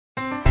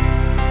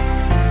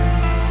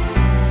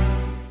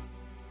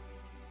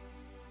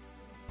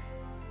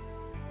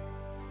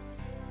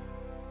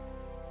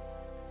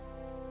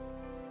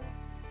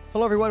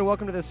Hello, everyone.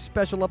 Welcome to this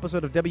special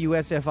episode of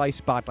WSFI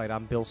Spotlight.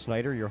 I'm Bill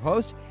Snyder, your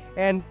host,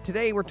 and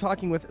today we're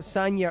talking with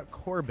Sonia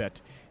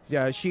Corbett.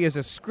 She is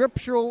a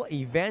scriptural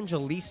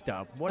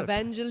evangelista.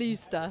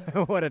 Evangelista.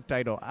 What a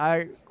title.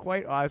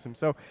 Quite awesome.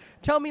 So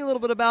tell me a little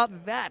bit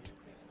about that,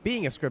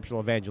 being a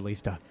scriptural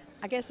evangelista.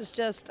 I guess it's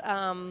just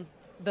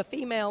the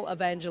female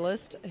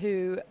evangelist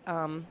who,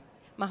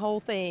 my whole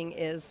thing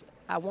is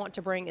I want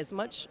to bring as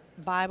much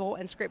Bible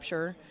and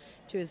Scripture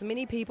to as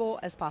many people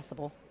as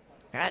possible.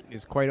 That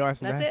is quite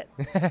awesome. That's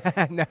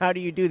it. Now, how do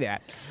you do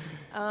that?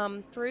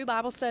 Through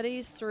Bible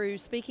studies, through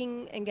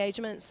speaking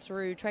engagements,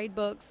 through trade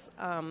books.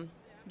 I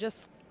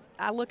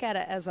look at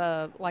it as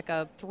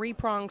a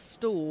three-pronged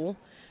stool.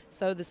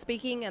 So the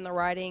speaking and the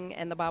writing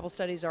and the Bible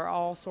studies are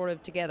all sort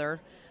of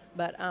together.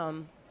 But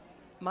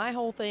my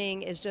whole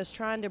thing is just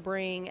trying to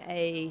bring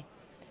a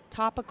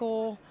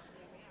topical,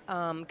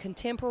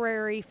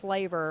 contemporary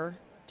flavor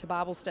to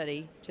Bible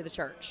study to the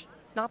church.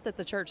 Not that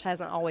the church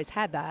hasn't always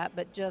had that,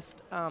 but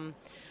just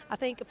I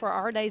think for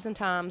our days and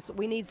times,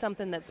 we need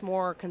something that's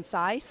more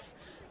concise,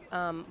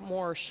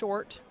 more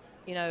short,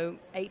 8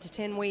 to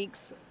 10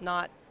 weeks,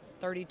 not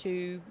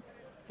 32,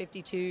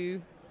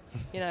 52,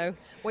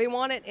 We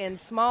want it in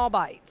small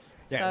bites.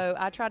 Yes. So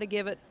I try to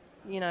give it,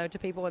 to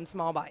people in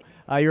small bites.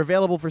 You're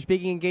available for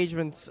speaking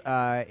engagements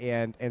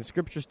and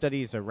scripture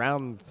studies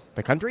around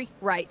the country?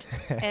 Right.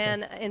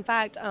 And in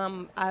fact,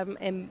 I'm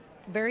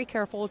very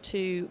careful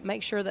to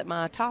make sure that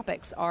my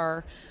topics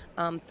are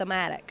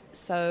thematic.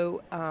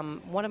 So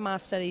one of my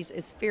studies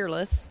is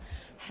Fearless,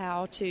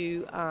 how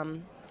to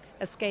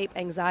escape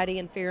anxiety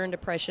and fear and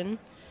depression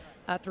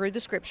through the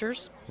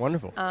Scriptures.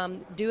 Wonderful.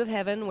 Dew of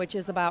Heaven, which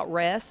is about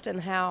rest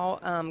and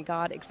how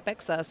God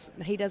expects us.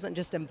 He doesn't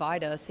just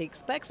invite us, He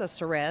expects us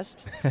to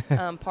rest,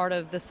 part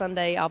of the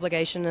Sunday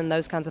obligation and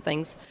those kinds of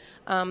things.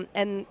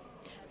 And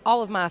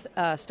all of my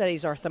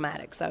studies are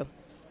thematic, so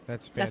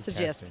that's the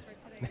gist.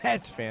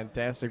 That's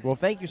fantastic. Well,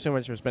 thank you so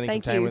much for spending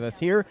Thank some time you. with us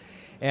here,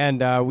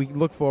 and we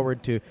look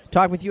forward to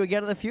talking with you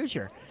again in the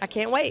future. I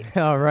can't wait.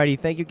 All righty.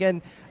 Thank you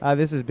again.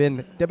 This has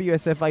been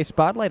WSFI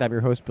Spotlight. I'm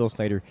your host, Bill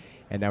Snyder,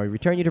 and now we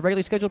return you to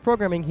regularly scheduled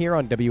programming here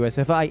on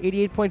WSFI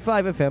 88.5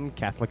 FM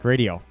Catholic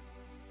Radio.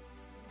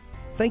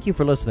 Thank you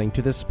for listening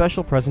to this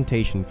special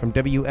presentation from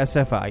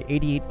WSFI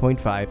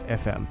 88.5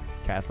 FM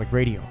Catholic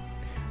Radio.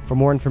 For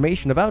more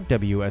information about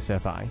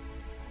WSFI,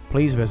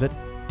 please visit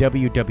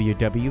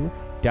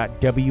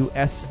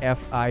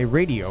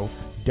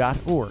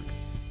www.wsfiradio.org.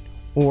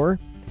 Or,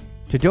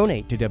 to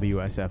donate to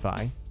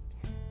WSFI,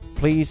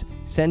 please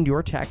send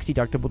your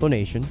tax-deductible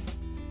donation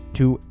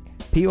to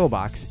P.O.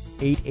 Box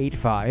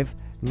 885,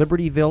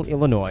 Libertyville,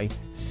 Illinois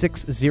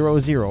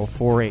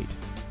 60048.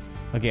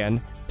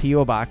 Again,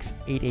 P.O. Box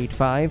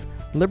 885,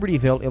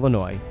 Libertyville,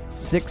 Illinois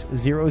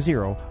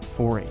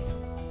 60048.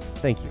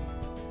 Thank you.